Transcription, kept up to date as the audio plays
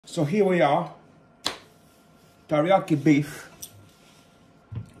So here we are, teriyaki beef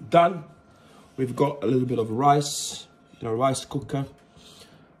done. We've got a little bit of rice in a rice cooker.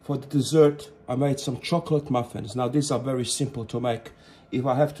 For the dessert, I made some chocolate muffins. Now these are very simple to make. If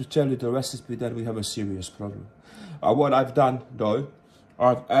I have to tell you the recipe, then we have a serious problem. What I've done though,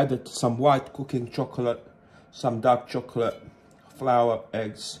 I've added some white cooking chocolate, some dark chocolate, flour,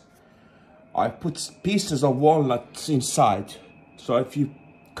 eggs. I put pieces of walnuts inside. So if you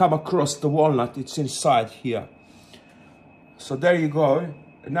come across the walnut, it's inside here. So there you go.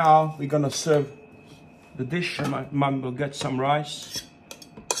 Now we're gonna serve the dish, and my mum will get some rice.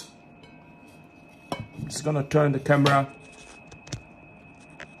 Just gonna turn the camera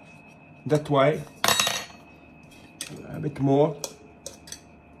that way. A bit more.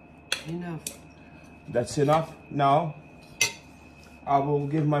 Enough. That's enough. Now I will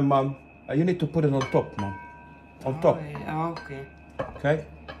give my mum. You need to put it on top, mum. On top. Yeah, okay. Okay.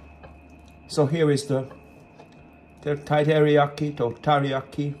 So here is the teriaki or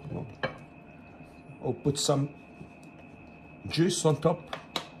teriaki. I'll put some juice on top.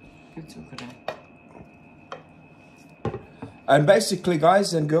 It's okay. And basically,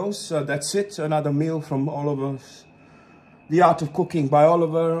 guys and girls, that's it. Another meal from Oliver's The Art of Cooking by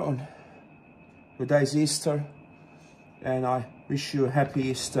Oliver on today's Easter. And I wish you a happy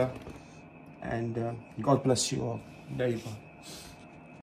Easter. And God bless you all. There you go.